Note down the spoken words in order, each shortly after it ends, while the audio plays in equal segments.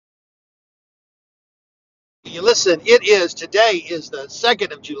You listen, today is the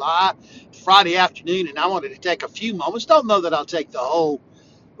 2nd of July, Friday afternoon, and I wanted to take a few moments. Don't know that I'll take the whole,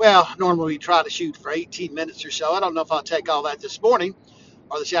 well, normally we try to shoot for 18 minutes or so. I don't know if I'll take all that this morning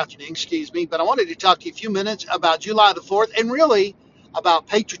or this afternoon, excuse me, but I wanted to talk to you a few minutes about July the 4th and really about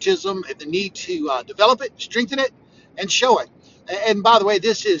patriotism and the need to develop it, strengthen it, and show it. And by the way,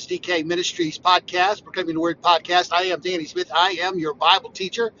 this is DK Ministries podcast, Proclaiming the Word podcast. I am Danny Smith. I am your Bible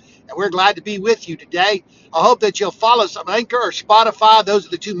teacher, and we're glad to be with you today. I hope that you'll follow us on Anchor or Spotify. Those are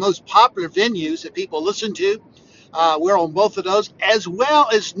the two most popular venues that people listen to. We're on both of those, as well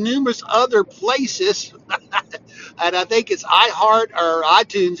as numerous other places. And I think it's iHeart or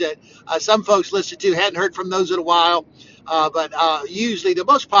iTunes that some folks listen to. Hadn't heard from those in a while. But usually the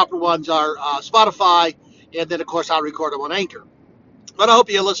most popular ones are Spotify, and then, of course, I record them on Anchor. But I hope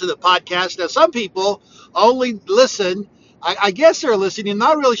you listen to the podcast. Now, some people only listen. I guess they're listening. I'm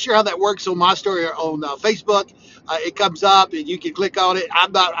not really sure how that works on my story or on Facebook. It comes up and you can click on it.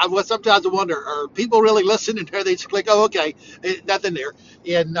 Sometimes I wonder, are people really listening? Or they just click, oh, okay, nothing there.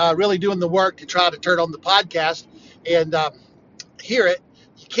 And really doing the work to try to turn on the podcast and hear it.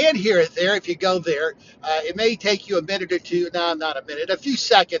 You can hear it there if you go there. It may take you a minute or two, no, not a minute, a few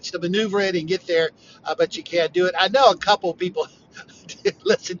seconds to maneuver it and get there, but you can do it. I know a couple people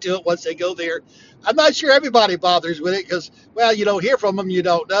listen to it once they go there. I'm not sure everybody bothers with it because, well, you don't hear from them, you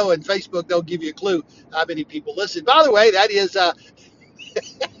don't know, and Facebook don't give you a clue how many people listen. By the way, that is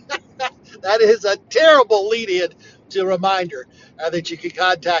a terrible lead-in to a reminder that you can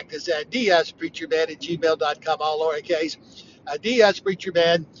contact us at dspreacherman@gmail.com, all lowercase.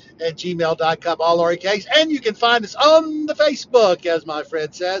 dspreacherman@gmail.com, all lowercase. And you can find us on the Facebook, as my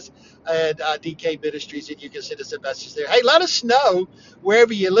friend says, and DK Ministries, and you can send us a message there. Hey, let us know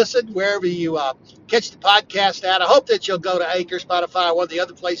wherever you listen, wherever you catch the podcast at. I hope that you'll go to Anchor, Spotify, one of the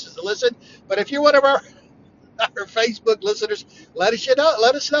other places to listen. But if you're one of our Facebook listeners, let us know.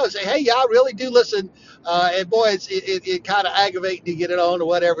 Let us know. Say, hey, yeah, I really do listen. And boy, it kind of aggravating to get it on or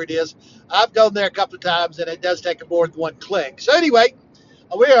whatever it is. I've gone there a couple of times, and it does take more than one click. So anyway,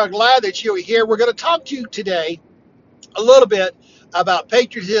 we are glad that you're here. We're going to talk to you today a little bit about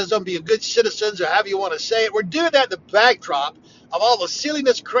patriotism, being good citizens, or however you want to say it. We're doing that in the backdrop of all the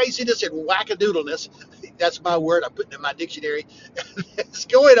silliness, craziness, and wackadoodleness. That's my word. I'm putting it in my dictionary. It's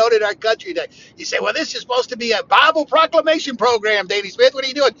going on in our country today. You say, well, this is supposed to be a Bible proclamation program, Danny Smith. What are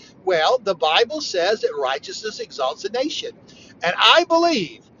you doing? Well, the Bible says that righteousness exalts a nation. And I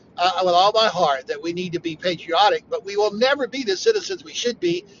believe with all my heart that we need to be patriotic, but we will never be the citizens we should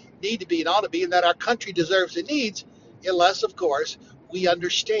be, need to be, and ought to be, and that our country deserves and needs, unless, of course, we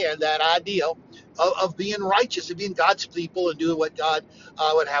understand that ideal of being righteous and being God's people and doing what God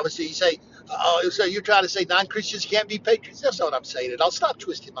would have us do. You say, so you're trying to say non-Christians can't be patriots? That's not what I'm saying. And I'll stop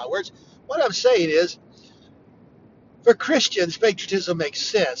twisting my words. What I'm saying is, for Christians, patriotism makes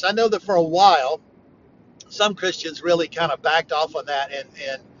sense. I know that for a while, some Christians really kind of backed off on that. And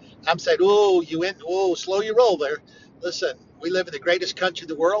I'm saying, slow your roll there. Listen, we live in the greatest country in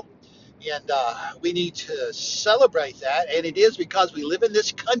the world. And we need to celebrate that. And it is because we live in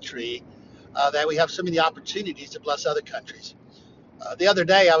this country that we have so many opportunities to bless other countries. The other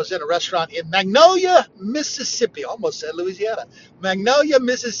day, I was in a restaurant in Magnolia, Mississippi. Almost said Louisiana. Magnolia,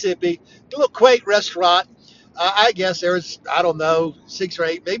 Mississippi. A little quaint restaurant. I guess there was, I don't know, 6 or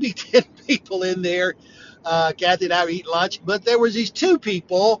 8, maybe 10 people in there. Kathy and I were eating lunch. But there was these 2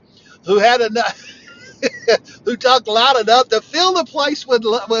 people who had enough, who talked loud enough to fill the place with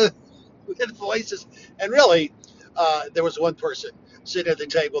voices. And really, there was one person sitting at the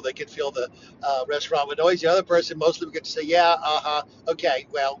table that could fill the restaurant with noise. The other person, most of them get to say, yeah, okay,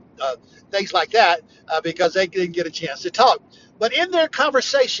 well, things like that, because they didn't get a chance to talk. But in their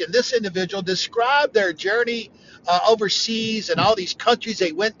conversation, this individual described their journey overseas and all these countries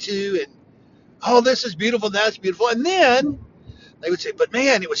they went to, and, oh, this is beautiful, that's beautiful. And then they would say, but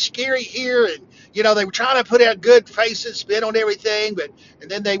man, it was scary here. And, they were trying to put out good faces, spin on everything. And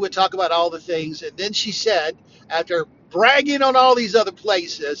then they would talk about all the things. And then she said, after bragging on all these other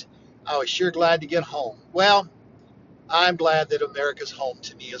places, I was sure glad to get home. Well, I'm glad that America's home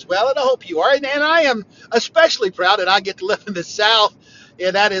to me as well. And I hope you are. And I am especially proud that I get to live in the South.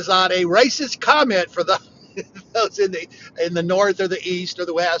 And that is not a racist comment for those in the north or the east or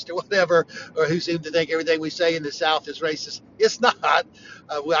the west or whatever, or who seem to think everything we say in the South is racist. It's not.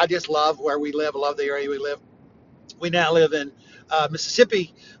 I just love where we live. I love the area we live. We now live in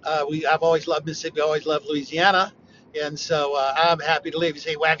Mississippi. I've always loved Mississippi. Always loved Louisiana. And so I'm happy to live. You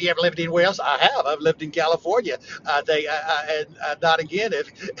say, well, have you ever lived anywhere else? I have. I've lived in California. And not again.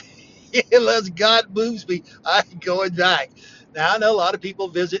 Unless God moves me, I'm going back. Now, I know a lot of people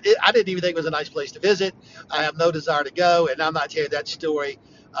visit it. I didn't even think it was a nice place to visit. I have no desire to go, and I'm not telling you that story.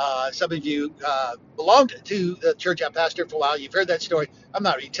 Some of you belonged to the church I pastored for a while. You've heard that story. I'm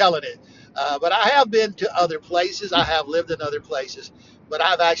not retelling it. But I have been to other places. I have lived in other places. But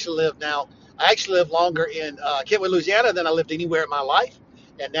I've actually lived now. I actually lived longer in Kentwood, Louisiana than I lived anywhere in my life.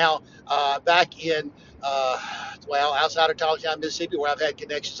 And now back in, outside of Tallatown, Mississippi, where I've had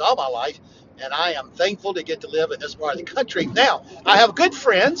connections all my life, and I am thankful to get to live in this part of the country. Now, I have good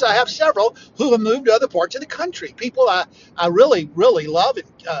friends. I have several who have moved to other parts of the country. People I really, really love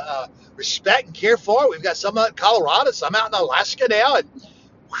and respect and care for. We've got some out in Colorado, some out in Alaska now, and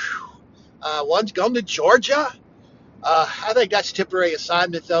one's gone to Georgia. I think that's a temporary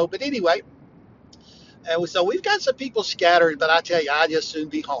assignment, though. But anyway, and so we've got some people scattered, but I tell you, I just soon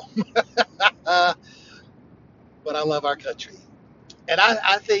be home. But I love our country. And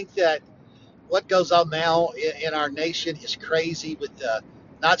I think that what goes on now in our nation is crazy with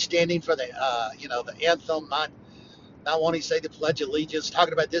not standing for the the anthem, not wanting to say the Pledge of Allegiance,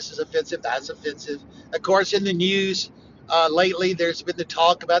 talking about this is offensive, that's offensive. Of course, in the news lately, there's been the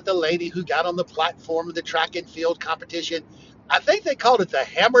talk about the lady who got on the platform of the track and field competition. I think they called it the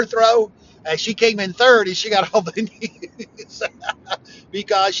hammer throw. She came in third, and she got all the news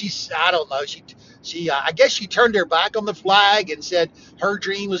because I don't know, I guess she turned her back on the flag and said her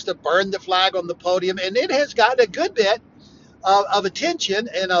dream was to burn the flag on the podium, and it has gotten a good bit of attention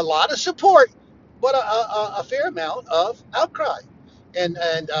and a lot of support, but a fair amount of outcry, and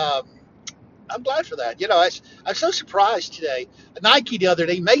I'm glad for that. I'm so surprised today. Nike the other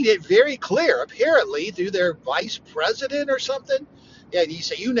day made it very clear, apparently through their vice president or something. And he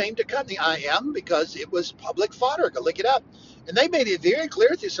said, "You named a company." I am, because it was public fodder. Go look it up. And they made it very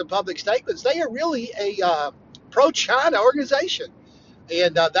clear through some public statements. They are really a pro-China organization,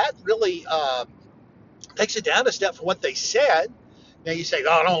 and that really takes it down a step from what they said. Now you say, "Oh,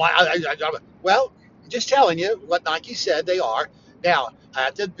 I don't like." Well, I'm just telling you what Nike said they are. Now, I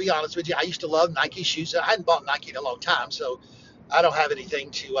have to be honest with you. I used to love Nike shoes. I hadn't bought Nike in a long time, so I don't have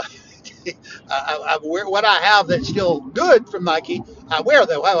anything to. I wear what I have that's still good from Nike. I wear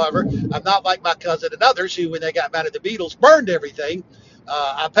though. However, I'm not like my cousin and others who, when they got mad at the Beatles, burned everything.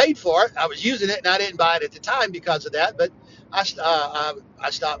 I paid for it. I was using it, and I didn't buy it at the time because of that. But I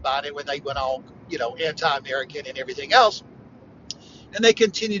stopped buying it when they went all anti-American and everything else, and they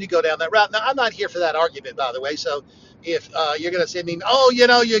continue to go down that route. Now, I'm not here for that argument, by the way. So if you're going to say to me, "Oh,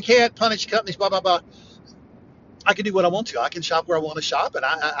 you can't punish companies," blah blah blah. I can do what I want to. I can shop where I want to shop, and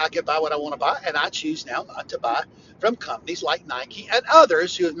I can buy what I want to buy. And I choose now not to buy from companies like Nike and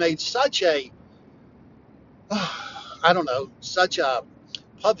others who have made such a, I don't know, such a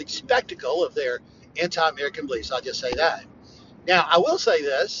public spectacle of their anti-American beliefs. I'll just say that. Now, I will say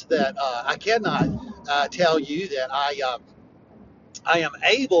this, that I cannot tell you that I am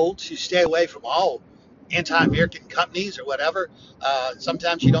able to stay away from all anti-American companies or whatever.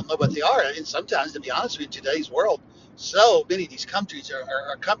 Sometimes you don't know what they are, and sometimes, to be honest with you, in today's world, so many of these countries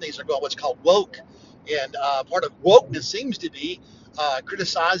or companies are going what's called woke, and part of wokeness seems to be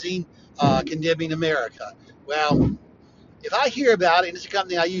criticizing, condemning America. Well, if I hear about it and it's a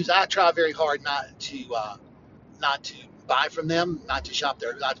company I use, I try very hard not to buy from them, not to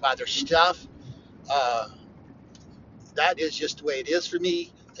buy their stuff. Uh, that is just the way it is for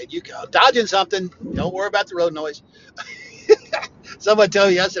me. And you go dodging something. Don't worry about the road noise. Someone told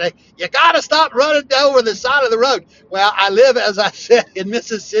me yesterday, you got to stop running over the side of the road. Well, I live, as I said, in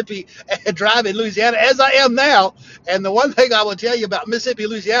Mississippi and drive in Louisiana, as I am now. And the one thing I will tell you about Mississippi,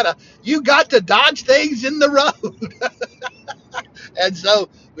 Louisiana, you got to dodge things in the road. And so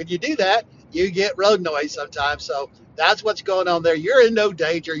when you do that, you get road noise sometimes. So that's what's going on there. You're in no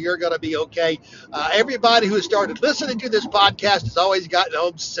danger. You're going to be okay. Everybody who has started listening to this podcast has always gotten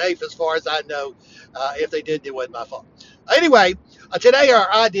home safe, as far as I know. If they did, it wasn't my fault. Anyway, today our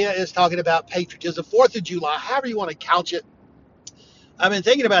idea is talking about patriotism, 4th of July, however you want to couch it. I've been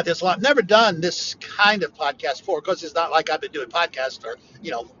thinking about this a lot. I've never done this kind of podcast before, because it's not like I've been doing podcasts for,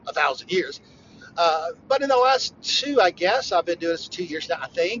 1,000 years. But in the last two, I guess, I've been doing this for 2 years now, I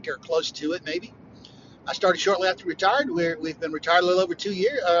think, or close to it, maybe. I started shortly after retired. We've been retired a little over 2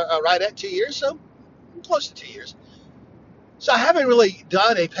 years, right at 2 years, so close to 2 years. So I haven't really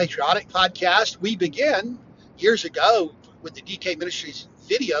done a patriotic podcast. We began years ago with the DK Ministries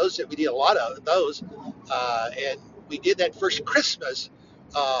videos, that we did a lot of those, and we did that first Christmas.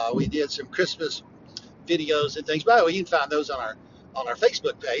 We did some Christmas videos and things. By the way, you can find those on our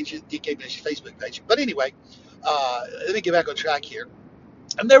Facebook page, DK Ministries Facebook page. But anyway, let me get back on track here.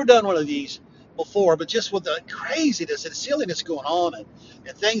 I've never done one of these before, but just with the craziness and silliness going on,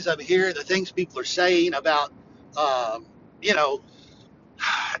 and things I'm hearing, the things people are saying about you know,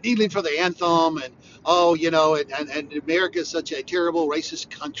 kneeling for the anthem and, oh, and America is such a terrible racist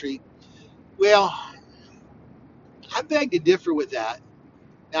country. Well, I beg to differ with that.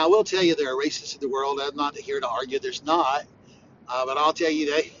 Now, I will tell you there are racists in the world. I'm not here to argue there's not, but I'll tell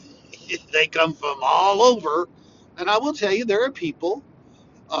you they come from all over. And I will tell you there are people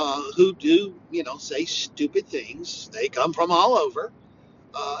who do, say stupid things. They come from all over.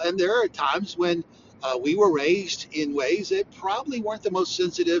 And there are times when we were raised in ways that probably weren't the most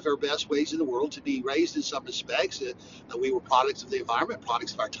sensitive or best ways in the world to be raised in some respects. We were products of the environment,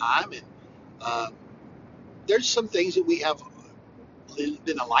 products of our time. And uh, there's some things that we have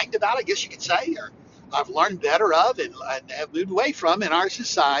been enlightened about, I guess you could say, or I've learned better of and have moved away from in our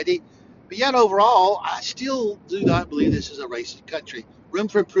society. But yet, overall, I still do not believe this is a racist country. Room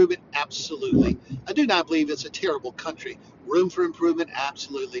for improvement, absolutely. I do not believe it's a terrible country. Room for improvement,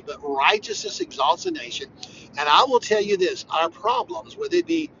 absolutely. But righteousness exalts a nation. And I will tell you this, our problems, whether it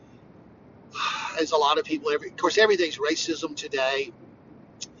be, as a lot of people, of course, everything's racism today,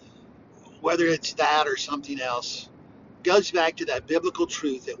 whether it's that or something else, goes back to that biblical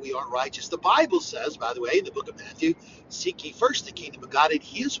truth that we aren't righteous. The Bible says, by the way, in the book of Matthew, seek ye first the kingdom of God and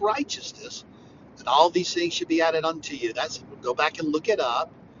his righteousness, and all these things should be added unto you. That's, go back and look it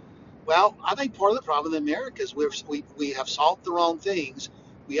up. Well, I think part of the problem in America is we have sought the wrong things.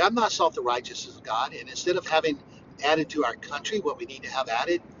 We have not sought the righteousness of God, and instead of having added to our country what we need to have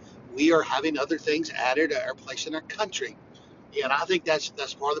added, we are having other things added or placed in our country. And I think that's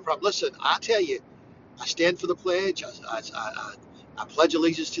part of the problem. Listen, I tell you, I stand for the pledge. I pledge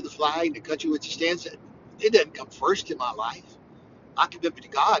allegiance to the flag and the country which it stands. It doesn't come first in my life. My commitment to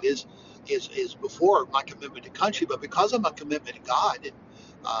God is before my commitment to country. But because of my commitment to God,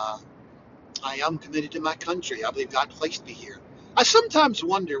 uh, I am committed to my country. I believe God placed me here. I sometimes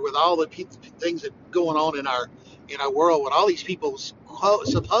wonder, with all the things that are going on in our world, with all these people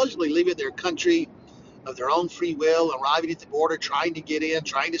supposedly leaving their country of their own free will, arriving at the border, trying to get in,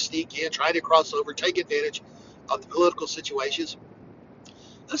 trying to sneak in, trying to cross over, take advantage of the political situations.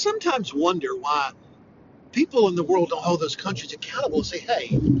 I sometimes wonder why people in the world don't hold those countries accountable and say,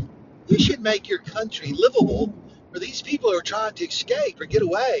 hey, you should make your country livable for these people who are trying to escape or get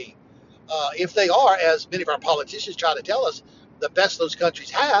away. If they are, as many of our politicians try to tell us, the best those countries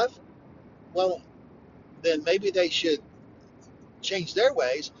have, well, then maybe they should change their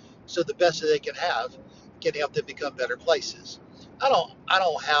ways so the best that they can have can help them become better places. I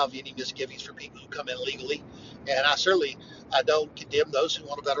don't have any misgivings for people who come in legally, and I don't condemn those who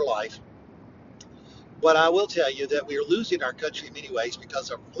want a better life. But I will tell you that we are losing our country in many ways because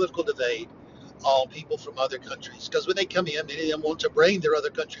of political debate on people from other countries. Because when they come in, many of them want to bring their other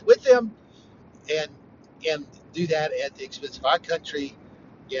country with them, and and do that at the expense of our country.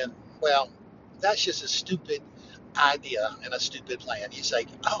 And well, that's just a stupid idea and a stupid plan. You say,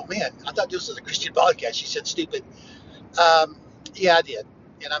 "Oh man, I thought this was a Christian podcast." You said stupid. Um, yeah, I did,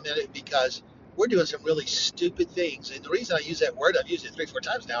 and I meant it because we're doing some really stupid things. And the reason I use that word, I've used it 3, 4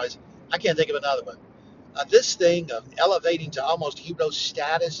 times now, is I can't think of another one. This thing of elevating to almost hero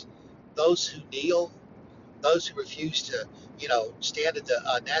status those who kneel, those who refuse to, stand at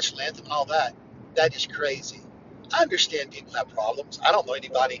the national anthem and all that, that is crazy. I understand people have problems. I don't know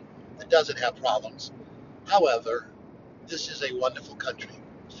anybody that doesn't have problems. However, this is a wonderful country.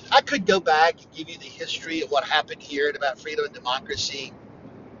 I could go back and give you the history of what happened here and about freedom and democracy,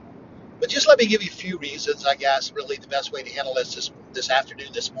 but just let me give you a few reasons, I guess, really the best way to handle this afternoon,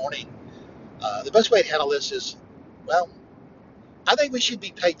 this morning. The best way to handle this is, well, I think we should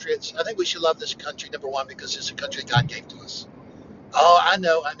be patriots. I think we should love this country, number one, because it's a country God gave to us. Oh, I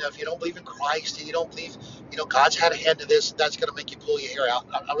know. If you don't believe in Christ and you don't believe, God's had a hand in this, that's going to make you pull your hair out.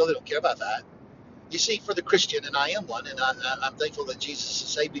 I really don't care about that. You see, for the Christian, and I am one, and I'm thankful that Jesus has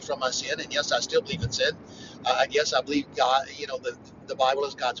saved me from my sin. And yes, I still believe in sin. And yes, I believe God, the Bible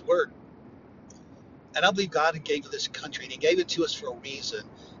is God's word. And I believe God gave this country, and he gave it to us for a reason,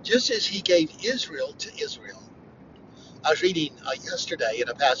 just as he gave Israel to Israel. I was reading yesterday in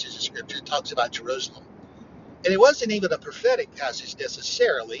a passage of scripture that talks about Jerusalem. And it wasn't even a prophetic passage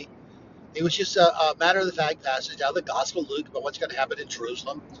necessarily. It was just a matter of the fact passage out of the Gospel of Luke about what's going to happen in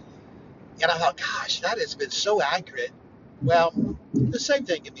Jerusalem. And I thought, gosh, that has been so accurate. Well, the same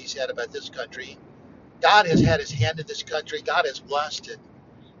thing can be said about this country. God has had his hand in this country. God has blessed it.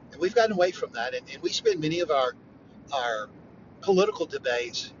 And we've gotten away from that. And we spend many of our political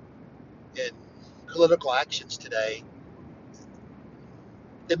debates and political actions today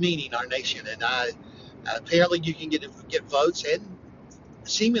demeaning our nation. And apparently you can get votes and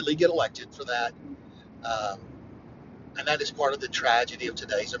seemingly get elected for that. Um, and that is part of the tragedy of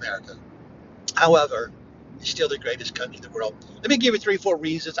today's America. However, It's still the greatest country in the world. Let me give you three, four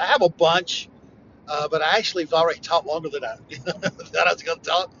reasons. I have a bunch, but I actually have already talked longer than that I was going to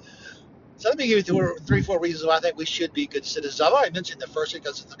talk. So let me give you three, four reasons why I think we should be good citizens. I've already mentioned the first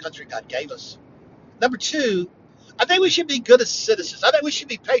because it's the country God gave us. Number two, I think we should be good as citizens. I think we should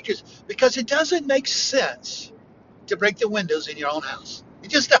be patriots because it doesn't make sense to break the windows in your own house. It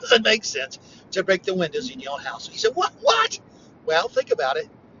just doesn't make sense to break the windows in your own house. You said, what? What? Well, think about it.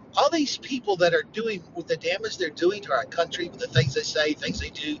 All these people that are doing with the damage they're doing to our country, with the things they say, things they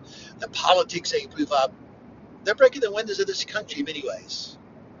do, the politics they approve of, they're breaking the windows of this country in many ways.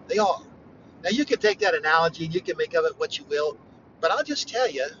 They are. Now, you can take that analogy and you can make of it what you will, but I'll just tell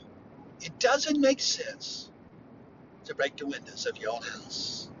you, it doesn't make sense to break the windows of your own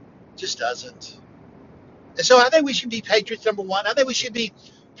house. It just doesn't. And so I think we should be patriots, number one. I think we should be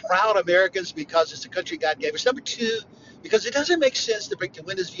proud Americans because it's the country God gave us. Number two, because it doesn't make sense to break the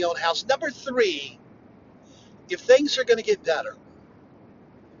windows of your own house. Number three, if things are going to get better,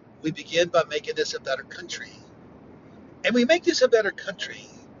 we begin by making this a better country. And we make this a better country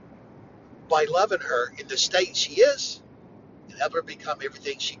by loving her in the state she is and help her become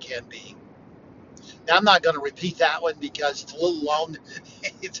everything she can be. Now, I'm not going to repeat that one because it's a little long.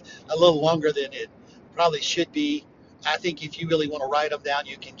 It's a little longer than it probably should be. I think if you really want to write them down,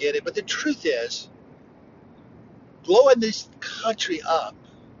 you can get it. But the truth is, blowing this country up,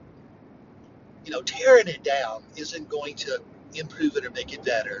 tearing it down isn't going to improve it or make it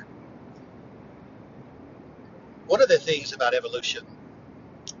better. One of the things about evolution,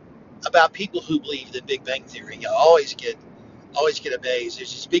 about people who believe the Big Bang Theory, I always get amazed.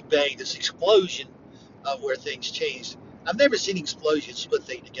 There's this Big Bang, this explosion of where things changed. I've never seen explosions put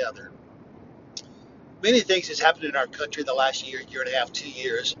things together. Many things has happened in our country in the last year and a half, 2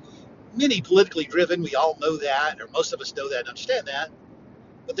 years. Many politically driven, we all know that, or most of us know that and understand that.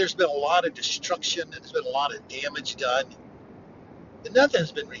 But there's been a lot of destruction and there's been a lot of damage done. And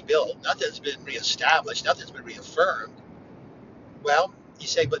nothing's been rebuilt, nothing's been reestablished, nothing's been reaffirmed. Well, you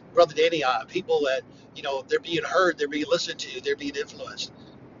say, but Brother Danny, people that, they're being heard, they're being listened to, they're being influenced.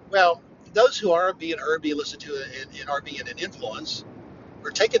 Well, those who are being heard, being listened to, and are being an influence are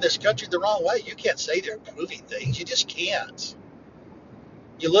taking this country the wrong way. You can't say they're improving things. You just can't.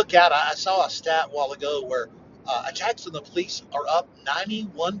 You look at, I saw a stat a while ago where attacks on the police are up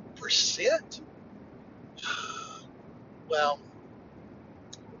 91%. Well,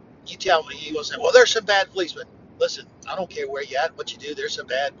 you tell me, you will say, well, there's some bad policemen. Listen, I don't care where you at, what you do. There's some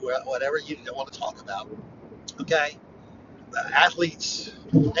bad, whatever you don't want to talk about. Okay? Athletes,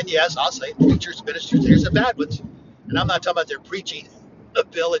 and yes, I'll say preachers, ministers, there's some bad ones. And I'm not talking about their preaching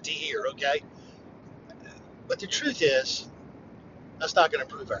ability here, okay? But the truth is, that's not going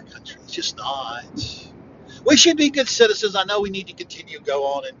to improve our country. It's just not. We should be good citizens. I know we need to continue to go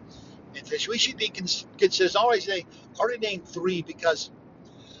on and fish. We should be good citizens. I already named three because,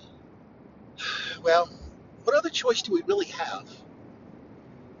 well, what other choice do we really have?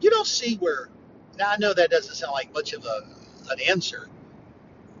 You don't see where, now I know that doesn't sound like much of an answer,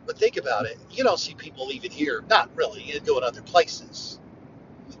 but think about it. You don't see people leaving here, not really, and going other places.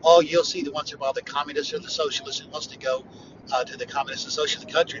 Oh, you'll see the ones about the communists or the socialists who wants to go to the communist and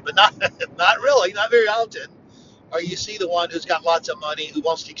socialist country, but not not really, not very often. Or you see the one who's got lots of money who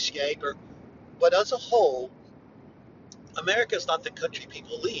wants to escape. But as a whole, America is not the country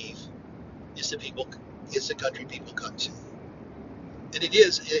people leave. It's the country people come to. And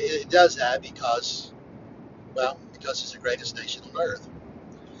it does that because it's the greatest nation on earth.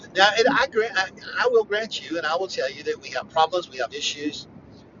 Now, I will grant you, and I will tell you that we have problems, we have issues,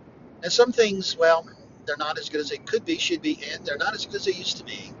 and some things, well, they're not as good as they could be, should be, and they're not as good as they used to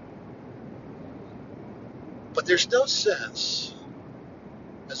be. But there's no sense,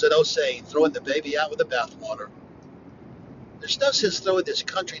 as an old saying, throwing the baby out with the bathwater. There's no sense throwing this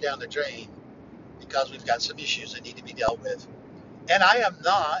country down the drain because we've got some issues that need to be dealt with. And I am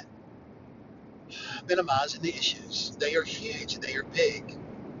not minimizing the issues. They are huge and they are big.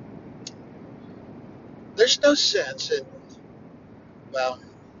 There's no sense in,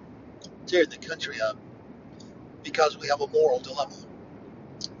 tearing the country up because we have a moral dilemma.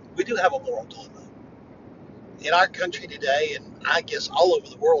 We do have a moral dilemma. In our country today, and I guess all over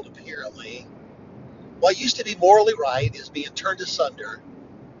the world apparently, what used to be morally right is being turned asunder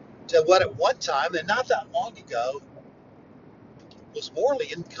to what at one time, and not that long ago, was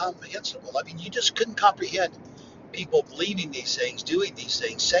morally incomprehensible. I mean, you just couldn't comprehend people believing these things, doing these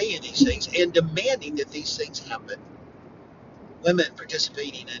things, saying these things, and demanding that these things happen. Women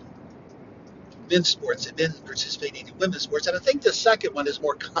participating in men's sports and men participating in women's sports. And I think the second one is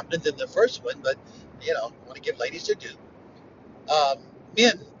more common than the first one, but, I want to give ladies their due.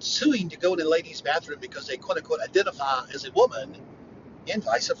 Men suing to go in a ladies' bathroom because they quote unquote identify as a woman, and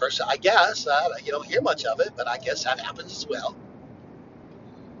vice versa. I guess you don't hear much of it, but I guess that happens as well.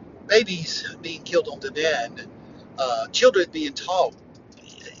 Babies being killed on demand, children being taught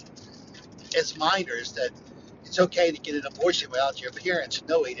as minors that it's okay to get an abortion without your parents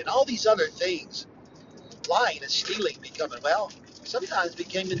knowing, and all these other things. Lying and stealing becoming, well, sometimes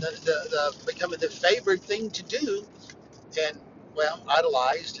becoming becoming the favored thing to do, and, well,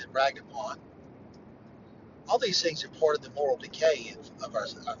 idolized and bragged upon. All these things are part of the moral decay of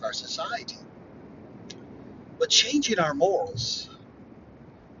our society. But changing our morals,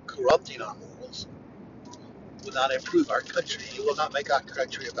 corrupting our morals, will not improve our country. It will not make our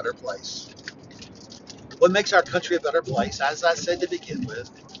country a better place. What makes our country a better place, as I said to begin with,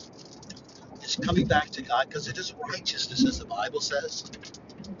 is coming back to God, because it is righteousness, as the Bible says,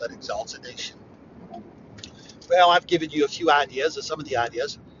 that exalts a nation. Well, I've given you a few ideas of some of the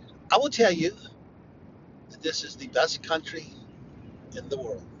ideas. I will tell you that this is the best country in the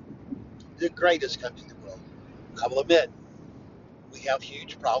world, the greatest country in the world. I will admit, we have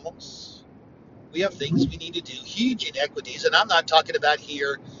huge problems. We have things we need to do, huge inequities, and I'm not talking about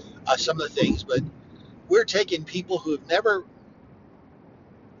here some of the things, but we're taking people who have never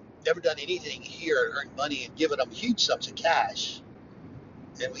done anything here and earned money and giving them huge sums of cash.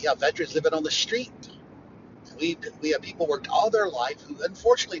 And we have veterans living on the street. We have people worked all their life who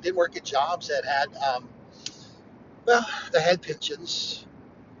unfortunately did work at jobs that had, well, they had pensions,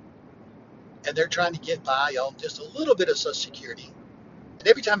 and they're trying to get by on just a little bit of Social Security. And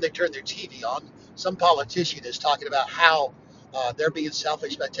every time they turn their TV on, some politician is talking about how they're being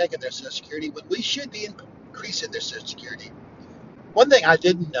selfish by taking their Social Security when we should be increasing their Social Security. One thing I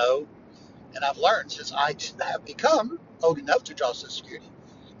didn't know, and I've learned since I have become old enough to draw Social Security,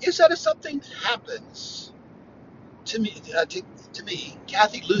 is that if something happens to me,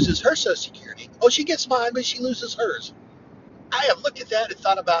 Kathy loses her Social Security. Oh, she gets mine, but she loses hers. I have looked at that and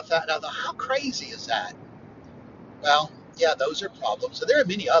thought about that, and I thought, how crazy is that? Well, yeah, those are problems. And there are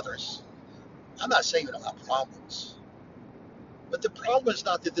many others. I'm not saying they're not problems. But the problem is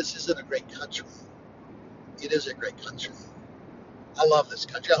not that this isn't a great country. It is a great country. I love this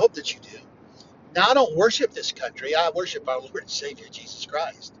country. I hope that you do. Now, I don't worship this country. I worship our Lord and Savior, Jesus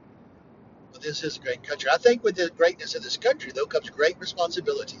Christ. But this is a great country. I think with the greatness of this country, though, comes great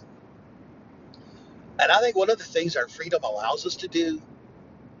responsibility. And I think one of the things our freedom allows us to do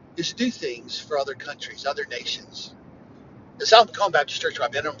is to do things for other countries, other nations. The South Dakota Baptist Church, where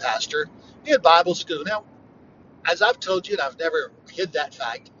I've been a pastor, we had Bible school. Now, as I've told you, and I've never hid that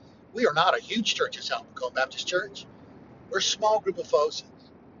fact, we are not a huge church at South Dakota Baptist Church. We're a small group of folks,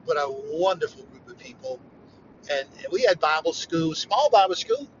 but a wonderful group of people. And we had Bible school, small Bible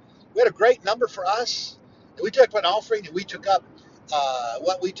school. We had a great number for us. And we took up an offering, and we took up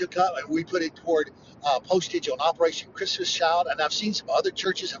what we took up, and we put it toward postage on Operation Christmas Child. And I've seen some other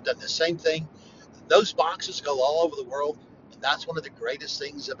churches have done the same thing. Those boxes go all over the world, and that's one of the greatest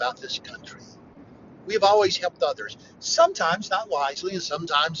things about this country. We've always helped others, sometimes not wisely, and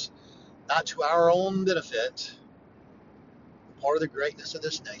sometimes not to our own benefit. Part of the greatness of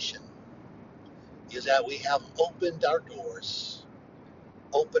this nation is that we have opened our doors,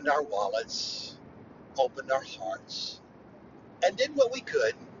 opened our wallets, opened our hearts, and did what we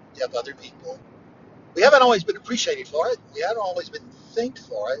could to help other people. We haven't always been appreciated for it. We haven't always been thanked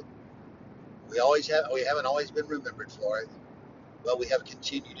for it. We haven't always been remembered for it, but we have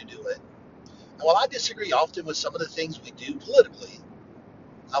continued to do it. And while I disagree often with some of the things we do politically,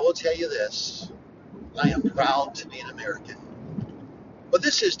 I will tell you this: I am proud to be an American. But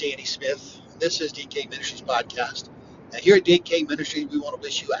this is Danny Smith. This is DK Ministries Podcast. And here at DK Ministries, we want to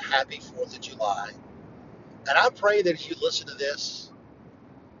wish you a happy 4th of July. And I pray that if you listen to this,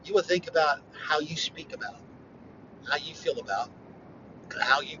 you will think about how you speak about, how you feel about, and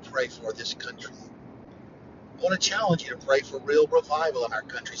how you pray for this country. I want to challenge you to pray for real revival in our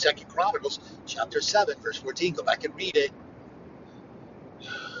country. 2 Chronicles chapter 7, verse 14. Go back and read it.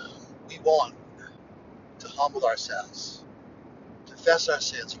 We want to humble ourselves, confess our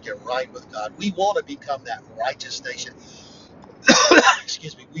sins, and get right with God. We want to become that righteous nation.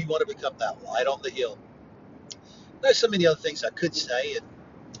 Excuse me. We want to become that light on the hill. There's so many other things I could say, and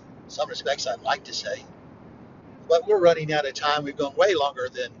in some respects I'd like to say, but we're running out of time. We've gone way longer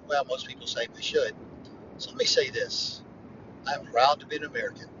than, well, most people say we should. So let me say this. I'm proud to be an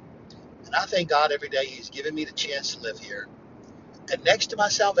American. And I thank God every day He's given me the chance to live here. And next to my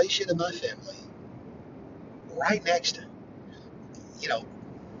salvation and my family, right next to,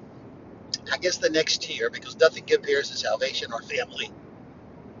 I guess the next tier, because nothing compares to salvation or family,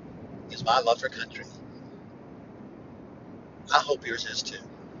 is my love for country. I hope yours is too.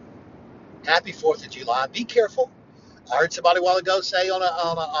 Happy 4th of July. Be careful. I heard somebody a while ago say on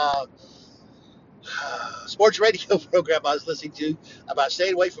a sports radio program I was listening to about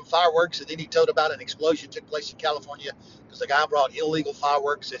staying away from fireworks, and then he told about an explosion took place in California because the guy brought illegal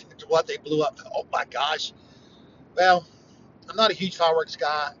fireworks and what they blew up. Oh my gosh. Well, I'm not a huge fireworks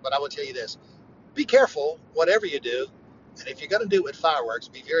guy, but I will tell you this. Be careful, whatever you do. And if you're going to do it with fireworks,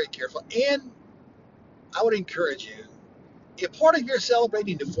 be very careful. And I would encourage you, if part of your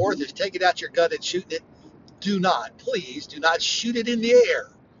celebrating the 4th is taking out your gun and shooting it, do not, please, do not shoot it in the air.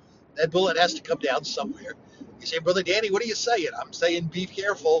 That bullet has to come down somewhere. You say, Brother Danny, what are you saying? I'm saying be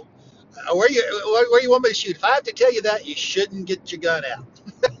careful. Where you want me to shoot? If I have to tell you that, you shouldn't get your gun out.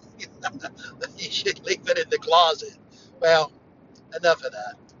 You should leave it in the closet. Well, enough of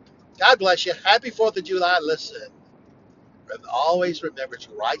that. God bless you. Happy 4th of July. Listen, always remember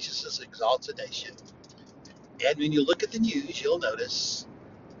righteousness exalts a nation. And when you look at the news, you'll notice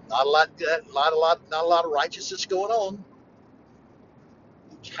not a lot of righteousness going on.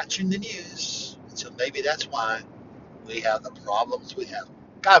 Catching the news. So maybe that's why we have the problems we have.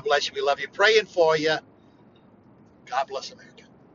 God bless you. We love you. Praying for you. God bless America.